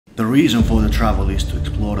The reason for the travel is to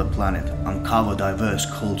explore the planet, uncover diverse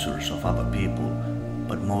cultures of other people,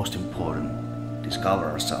 but most important, discover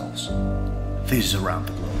ourselves. This is Around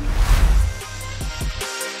the Globe.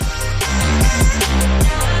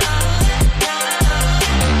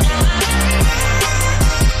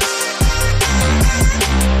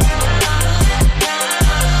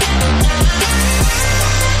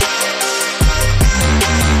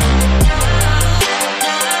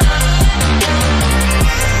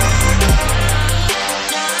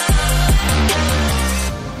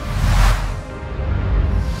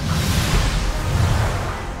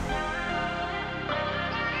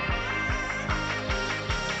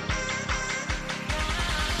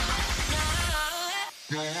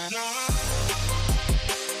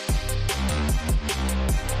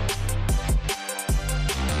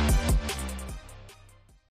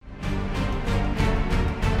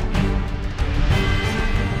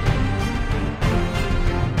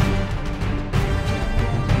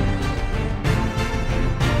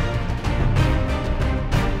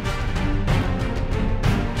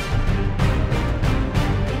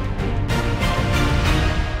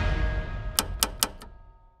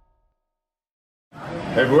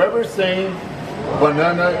 Have you ever seen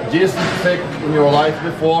banana this thick in your life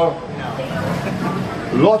before?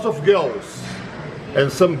 Lots of girls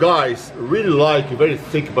and some guys really like very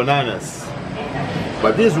thick bananas.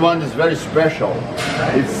 But this one is very special.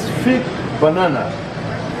 It's fig banana.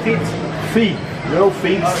 Fig. You know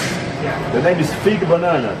figs? The name is fig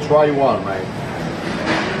banana. Try one, mate.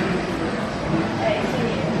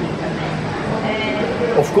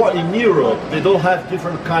 Of course, in Europe, they don't have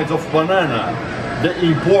different kinds of banana. They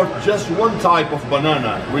import just one type of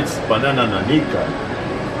banana, which is banana nanica.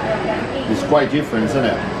 It's quite different, isn't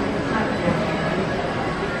it?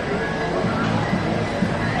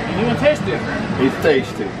 You want to taste it? It's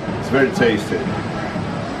tasty. It's very tasty.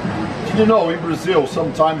 Did you know in Brazil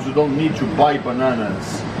sometimes you don't need to buy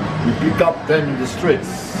bananas? You pick up them in the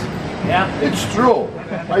streets. Yeah. It's true.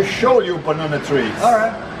 I show you banana trees. All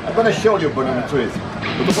right. I'm gonna show you banana trees.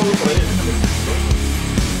 Eu tô falando pra ele.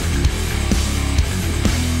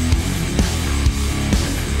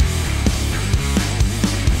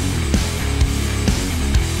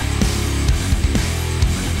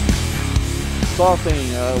 Starting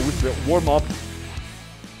with the warm-up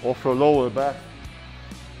of your lower back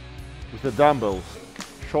with the dumbbells,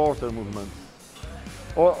 shorter movements.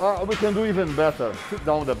 Or we can do even better. Sit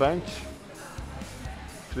down on the bench,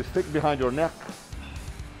 the stick behind your neck.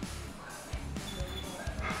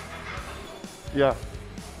 Yeah.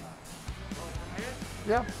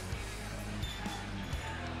 Yeah.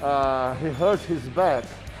 He hurt his back,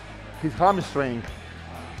 his hamstring,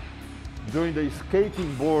 during the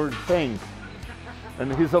skating board thing. And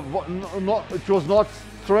it was not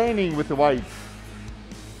training with the weights.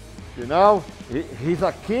 You know, he's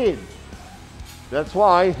a kid. That's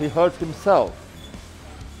why he hurt himself.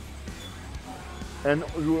 And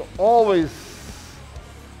you always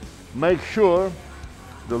make sure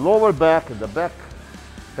the lower back and the back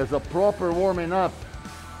has a proper warming up.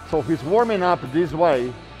 So he's warming up this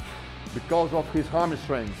way because of his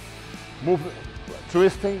hamstring. Move,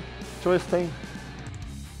 twisting, twisting.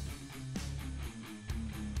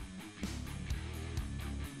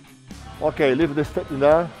 Okay, leave the stick in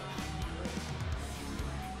there.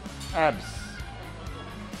 Abs.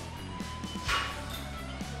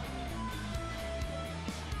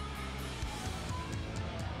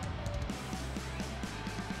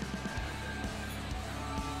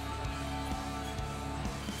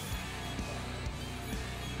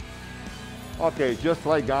 Okay, just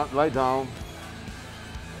lie down.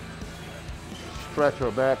 Stretch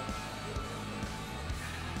your back.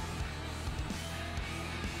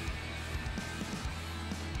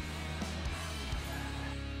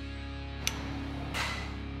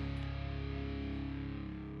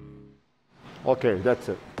 Okay, that's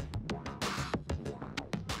it.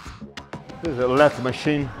 This is a lat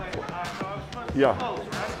machine. Yeah.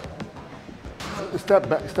 Step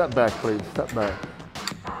back, please, step back.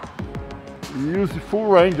 Use the full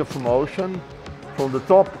range of motion from the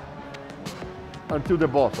top until the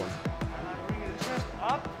bottom. Chest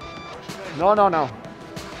up? No, no, no.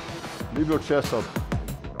 Leave your chest up.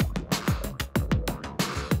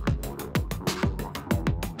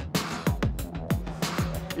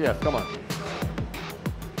 Yes, come on.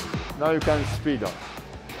 Now you can speed up.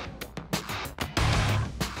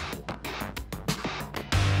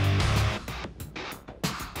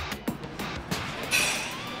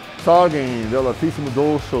 Targeting the latissimo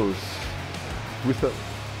dorsos with a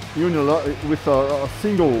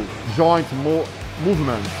single joint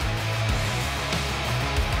movement.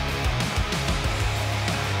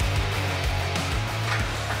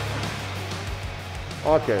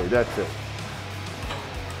 Okay, that's it.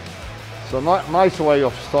 So nice way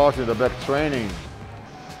of starting the back training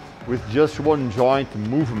with just one joint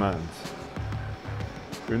movement.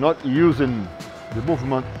 You're not using the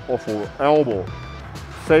movement of your elbow,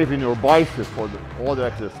 saving your bicep for the other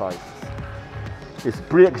exercises. It's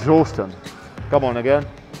pre-exhausting. Come on again.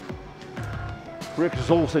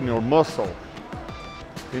 Pre-exhausting your muscle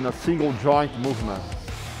in a single joint movement.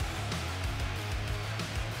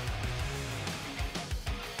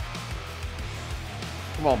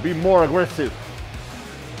 Come on, be more aggressive.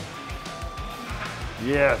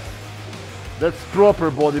 Yes, that's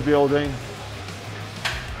proper bodybuilding.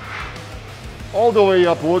 All the way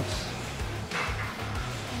upwards.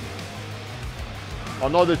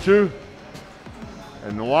 Another 2.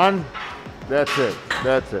 And 1. That's it,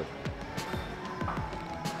 that's it.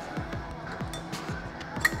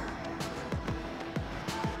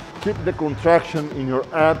 Keep the contraction in your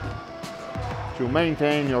ab to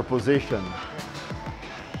maintain your position.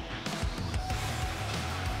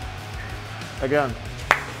 Again.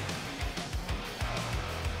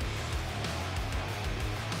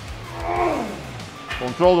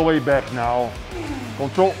 Control the way back now.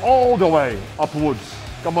 Control all the way upwards.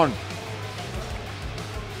 Come on.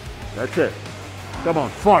 That's it. Come on,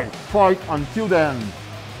 fight, fight until the end.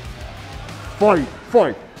 Fight,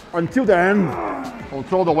 fight until the end.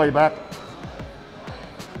 Control the way back.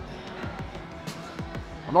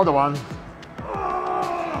 Another one.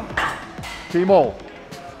 Timo.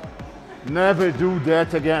 Never do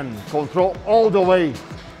that again. Control all the way.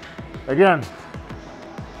 Again.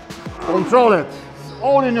 Control it. It's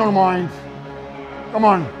all in your mind. Come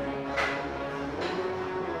on.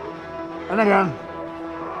 And again.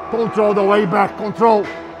 Control the way back. Control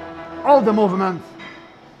all the movement.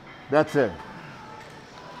 That's it.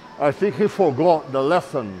 I think he forgot the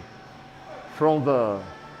lesson from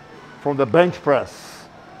the bench press.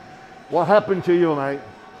 What happened to you, mate?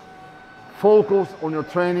 Focus on your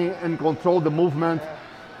training and control the movement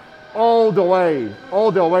all the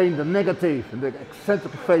way in the negative, in the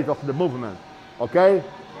eccentric phase of the movement, okay?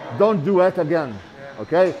 Don't do it again,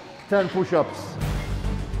 okay? 10 push-ups.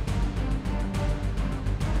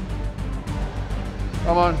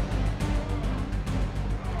 Come on.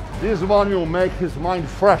 This one will make his mind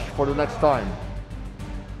fresh for the next time.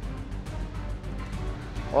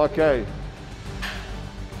 Okay.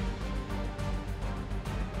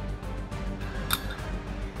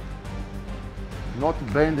 Not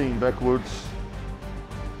bending backwards.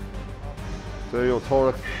 Tail your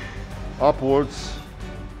thorax upwards.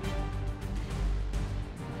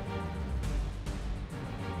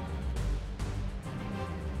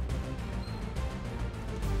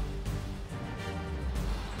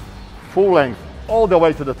 Full length, all the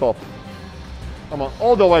way to the top. Come on,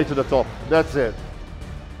 all the way to the top. That's it.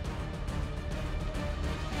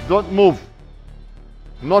 Don't move.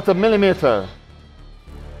 Not a millimeter.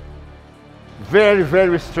 Very,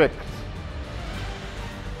 very strict.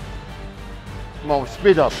 Come on,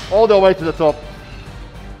 speed up. All the way to the top.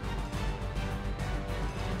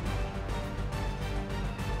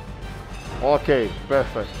 Okay,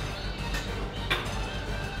 perfect.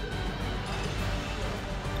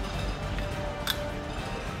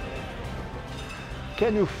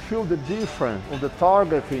 Can you feel the difference on the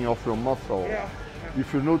targeting of your muscle? Yeah.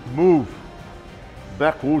 If you not move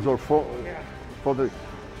backwards or for the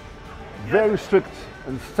very strict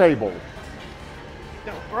and stable.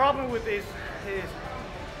 The problem with this is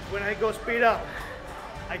when I go speed up,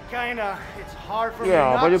 it's hard for me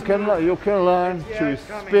Yeah, not but to you can learn Yeah, to it's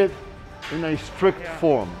coming. speed in a strict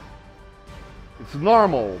form. It's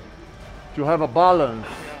normal to have a balance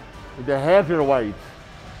with the heavier weight,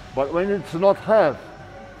 but when it's not heavy,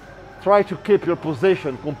 try to keep your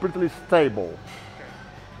position completely stable.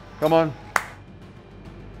 Come on.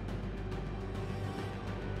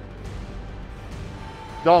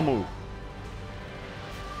 Don't move.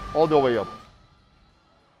 All the way up.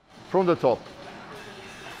 From the top.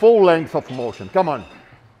 Full length of motion. Come on.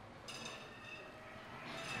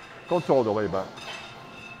 Control the way back.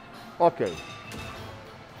 Okay.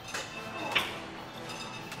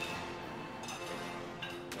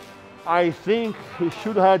 I think he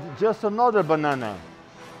should have just another banana.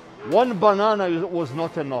 One banana was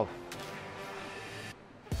not enough.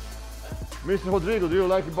 Mr. Rodrigo, do you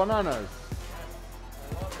like bananas?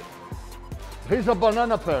 He's a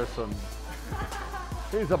banana person.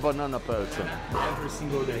 He's a banana person. every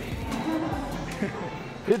single day.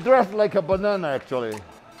 He dressed like a banana, actually.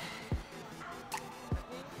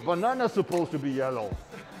 Banana's supposed to be yellow.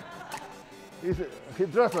 He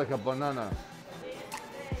dressed like a banana.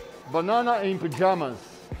 Banana in pajamas.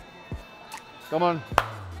 Come on.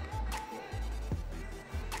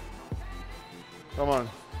 Come on.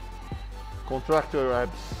 Contract your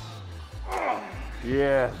abs.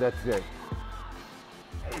 Yeah, that's it.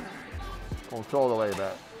 Control the way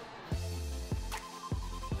back.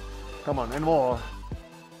 Come on, and more.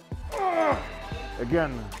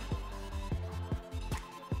 Again.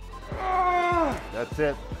 That's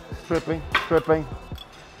it. Stripping, stripping.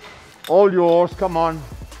 All yours, come on.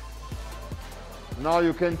 Now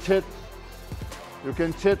you can chit. You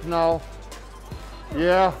can chit now.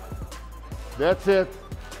 Yeah. That's it.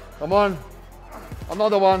 Come on.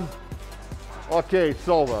 Another one. Okay, it's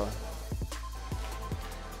over.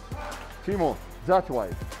 Timo, that way.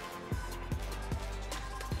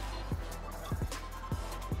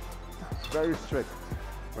 Very strict.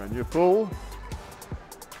 When you pull,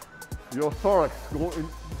 your thorax go in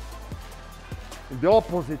the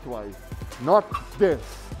opposite way. Not this,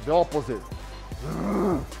 the opposite.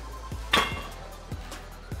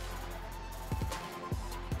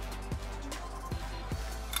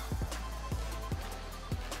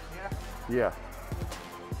 Yeah.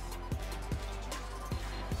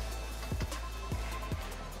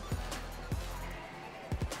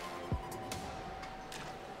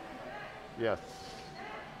 Yes.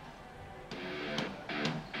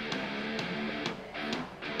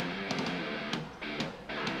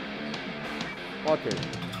 Okay.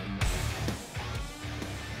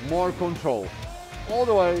 More control. All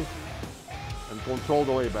the way and control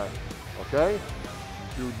the way back. Okay?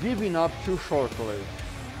 You're giving up too shortly.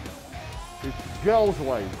 It's girls'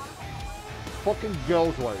 way. Fucking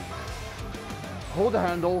girls' way. Hold the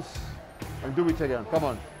handles and do it again. Come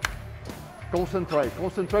on. Concentrate.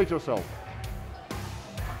 Concentrate yourself.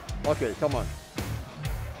 Okay, come on.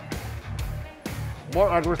 More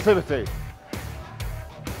aggressivity.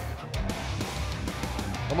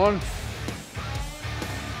 Come on.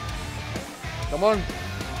 Come on.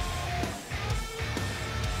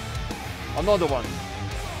 Another one.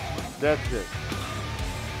 That's it.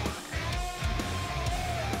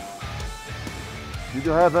 Did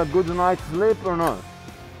you have a good night's sleep or not?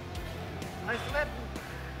 I slept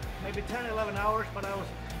maybe 10, 11 hours, but I was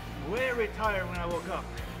very tired when I woke up.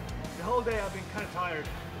 The whole day I've been kind of tired.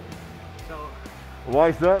 So Why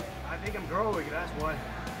is that? I think I'm growing, that's why.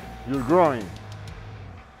 You're growing.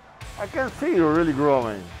 I can see you're really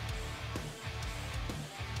growing.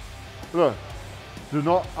 Look, do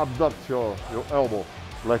not abduct your elbow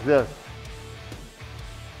like this.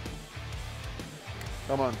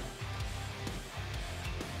 Come on.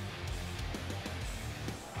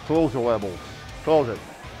 Close your elbows. Close it.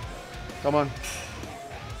 Come on.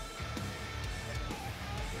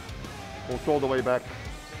 Control the way back.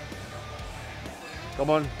 Come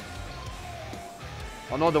on.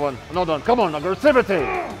 Another one. Another one. Come on.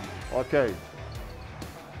 Aggressivity. Okay.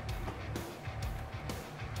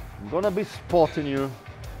 I'm gonna be spotting you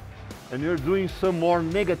and you're doing some more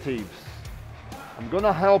negatives. I'm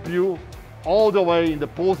gonna help you all the way in the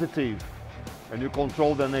positive and you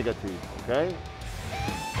control the negative, okay?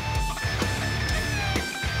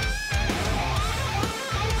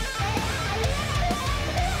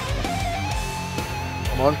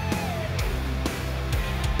 Come on.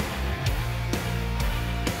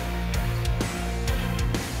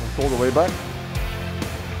 Control the way back.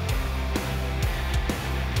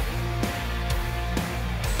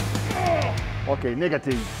 Okay,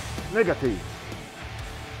 negative, negative.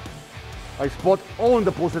 I spot on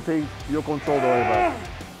the positive, you control the way back.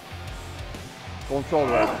 Control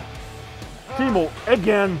the way back. Timo,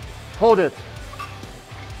 again, hold it.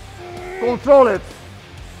 Control it.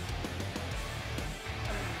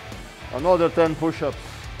 Another 10 push-ups.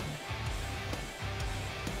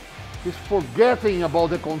 He's forgetting about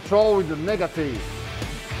the control with the negative.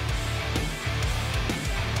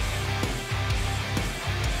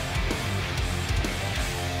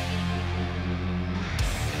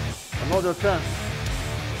 Another 10.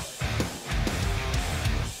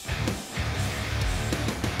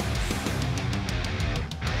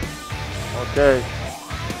 Okay.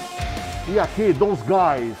 Yeah, kid, those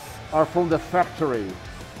guys are from the factory.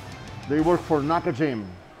 They work for Naka Gym.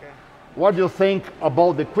 Okay. What do you think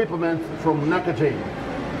about the equipment from Naka Gym?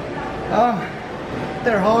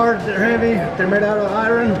 They're hard, they're heavy, they're made out of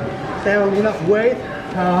iron, they have enough weight.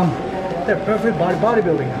 They're perfect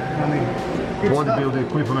bodybuilding. I mean, bodybuilding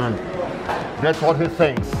equipment. That's what he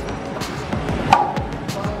thinks.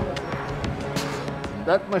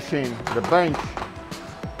 That machine, the bench,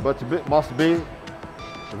 must be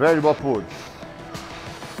very well put.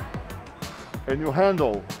 And you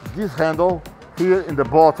handle this handle here in the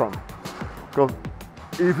bottom. Because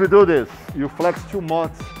if you do this, you flex too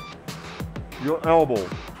much your elbow.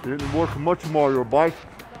 You work much more your bicep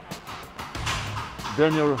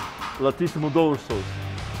than your latissimus dorsus.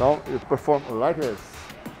 Now you perform like this,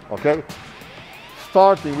 okay?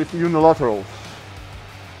 Starting with unilaterals.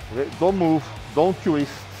 Okay? Don't move, don't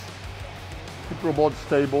twist. Keep your body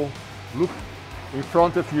stable. Look in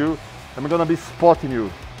front of you. I'm gonna be spotting you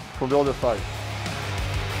from the other side.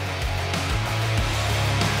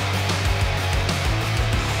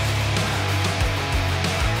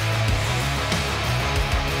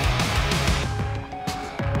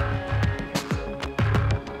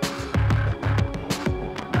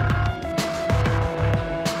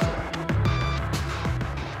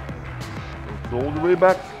 All the way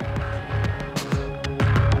back.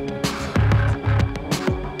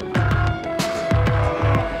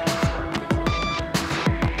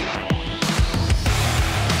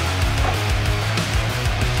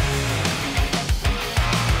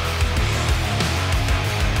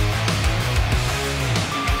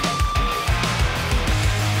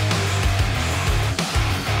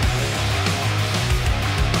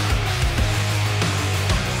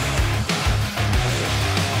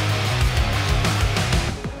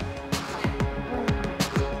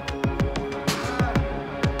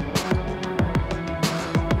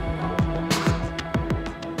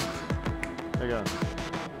 Again.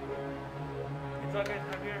 It's okay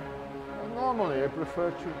from here. Normally I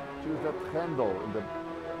prefer to use that handle in the... I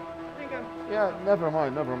think I'm... Yeah, never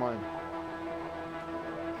mind, never mind.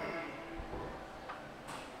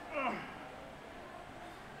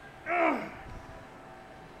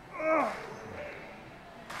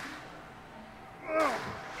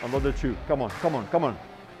 Another two. Come on, come on, come on.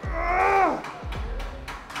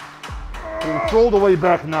 Control the way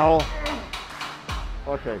back now.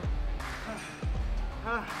 Okay.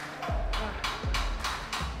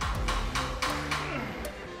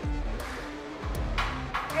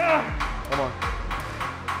 Come on.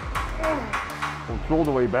 Control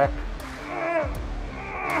the way back.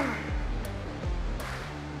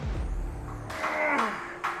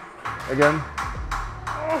 Again.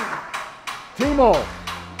 Timo.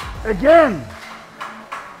 Again.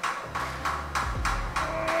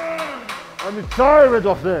 I'm tired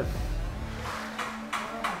of this.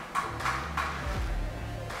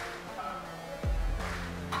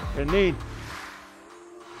 I need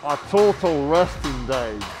a total resting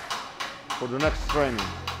day for the next training.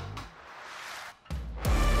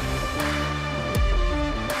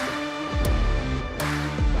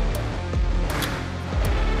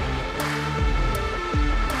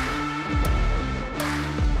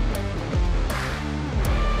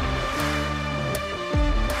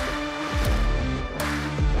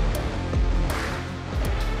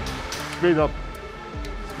 Speed up,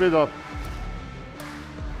 speed up.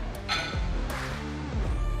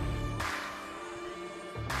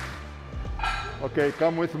 Okay,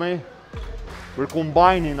 come with me. We're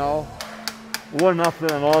combining now, one after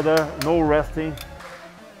another, no resting.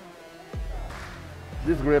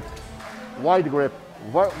 This grip, wide grip,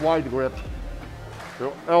 wide grip.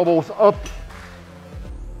 Your elbows up.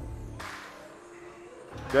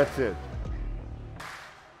 That's it.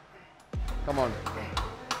 Come on.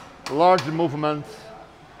 Large movements.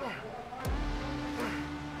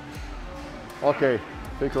 Okay,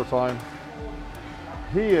 take your time.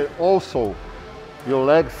 Here also, your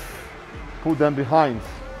legs, put them behind.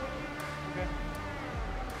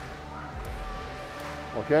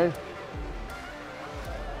 Okay?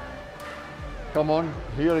 Come on,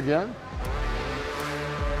 here again.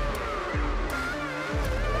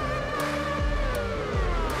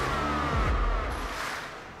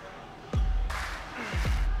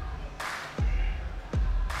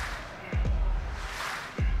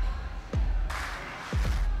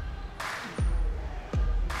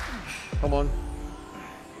 Come on.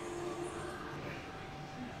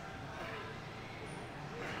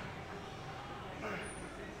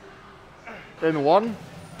 In one.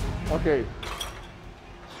 Okay.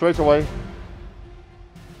 Straight away.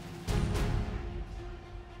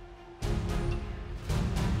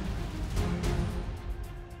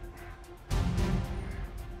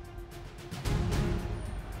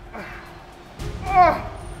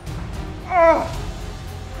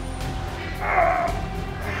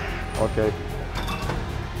 Okay.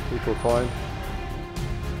 Equal time.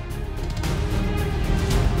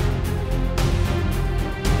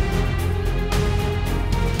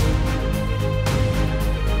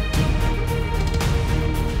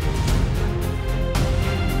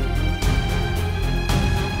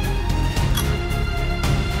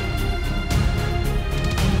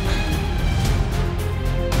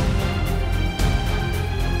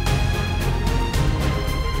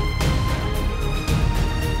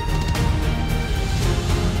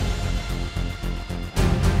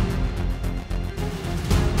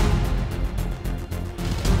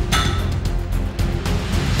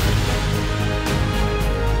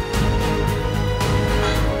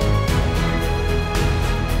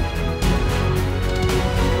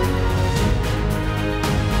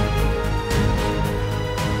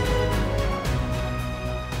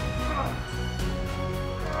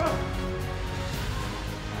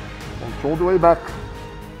 all the way back.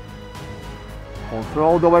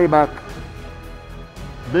 Control all the way back.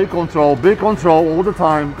 Big control all the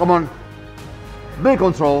time. Come on. Big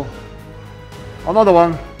control. Another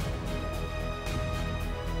one.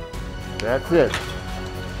 That's it.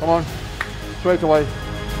 Come on. Straight away.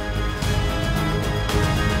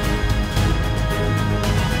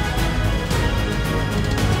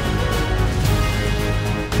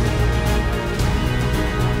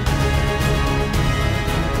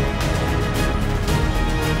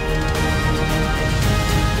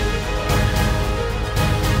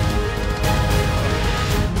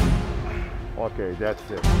 Okay, that's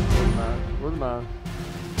it. Good man. Good man.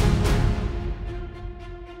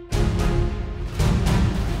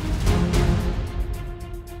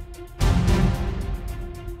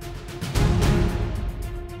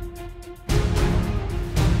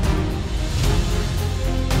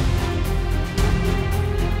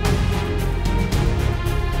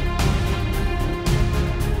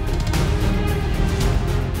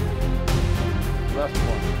 Last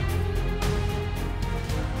one.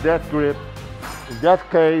 That grip. In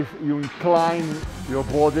that case, you incline your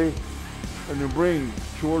body and you bring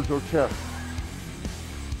towards your chest.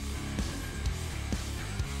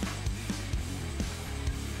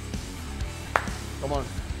 Come on.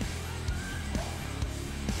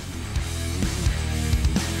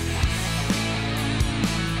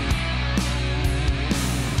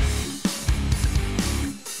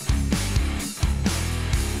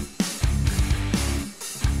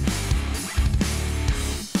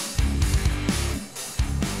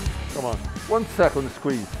 Come on. 1 second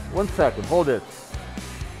squeeze. 1 second. Hold it.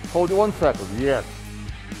 Hold it 1 second. Yes.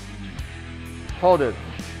 Hold it.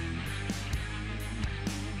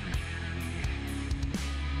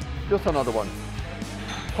 Just another one.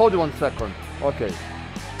 Hold it 1 second. Okay.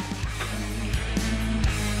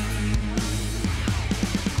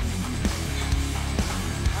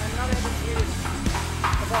 I'm not able to get it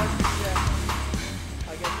about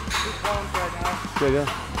I get 2 pounds right now. Okay, yeah.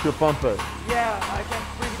 You pump it. Yeah, I can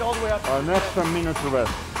bring it all the way up. An extra minute to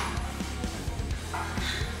rest.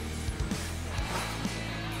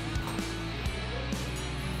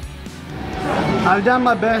 I've done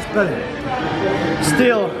my best, but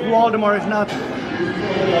still Waldemar is not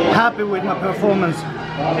happy with my performance.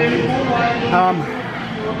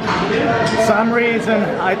 Some reason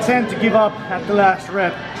I tend to give up at the last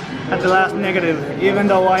rep, at the last negative, even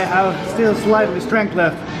though I have still slightly strength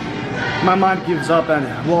left. My mind gives up and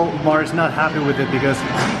Waldemar is not happy with it because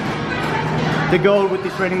the goal with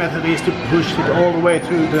this training method is to push it all the way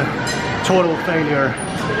through the total failure,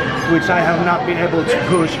 which I have not been able to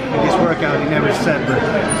push in this workout in every set, but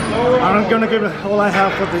I'm gonna give it all I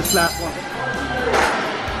have for this last one.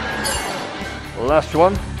 Last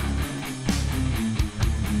one.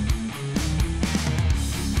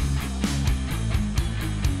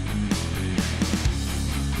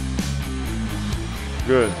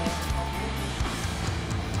 Good.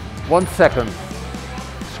 1 second.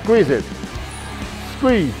 Squeeze it.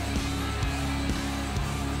 Squeeze.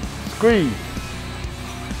 Squeeze.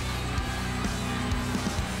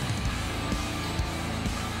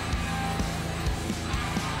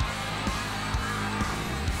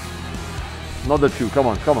 Another 2. Come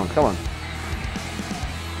on, come on, come on.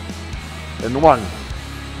 And 1.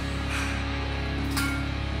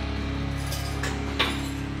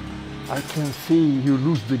 I can see you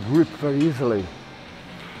lose the grip very easily.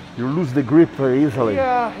 You lose the grip very easily.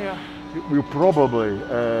 Yeah. You probably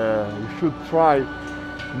you should try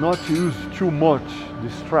not to use too much the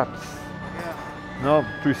straps. Yeah. No,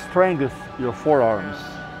 to strengthen your forearms.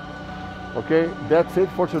 Okay, that's it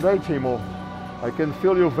for today, Timo. I can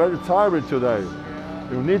feel you very tired today.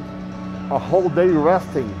 You need a whole day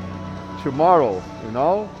resting tomorrow, you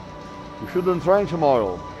know? You shouldn't train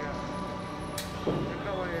tomorrow.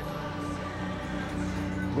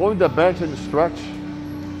 Go in the bench and stretch.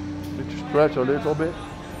 Stretch a little bit.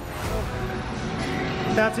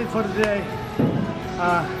 That's it for today.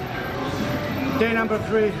 Day number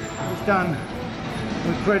 3 is done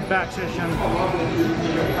with great back session.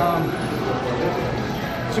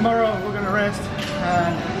 Tomorrow we're gonna rest,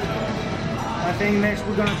 and I think next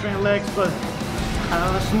we're gonna train legs, but I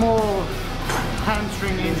have a small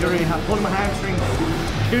hamstring injury. I pulled my hamstring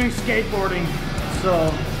doing skateboarding,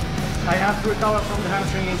 so I have to recover from the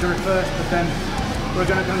hamstring injury first, but then we're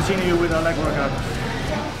gonna continue with our leg workout.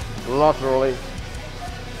 Laterally.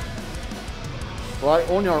 Right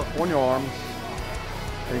on your arms.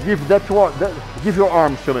 And give that to give your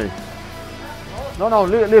arms to me. No,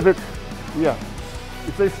 leave it. Yeah.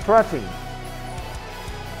 It's a stretching.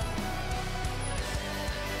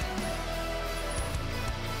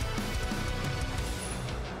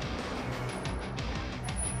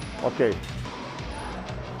 Okay.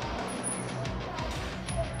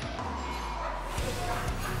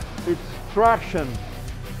 It's traction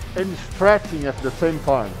and stretching at the same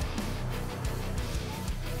time.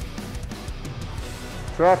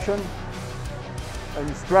 Traction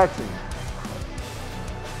and stretching.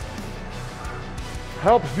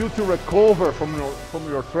 Helps you to recover from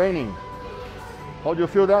your training. How do you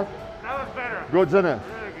feel that? That was better. Good, isn't it?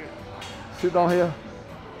 Really good. Sit down here.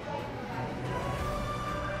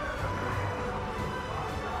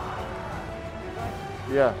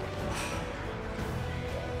 Yeah.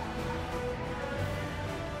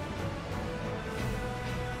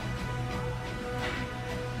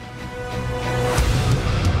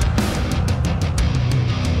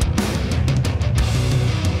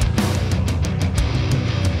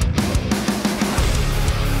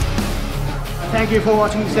 Thank you for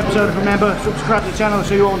watching this episode. Remember, subscribe to the channel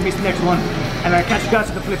so you won't miss the next one. And I'll catch you guys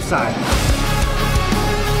at the flip side.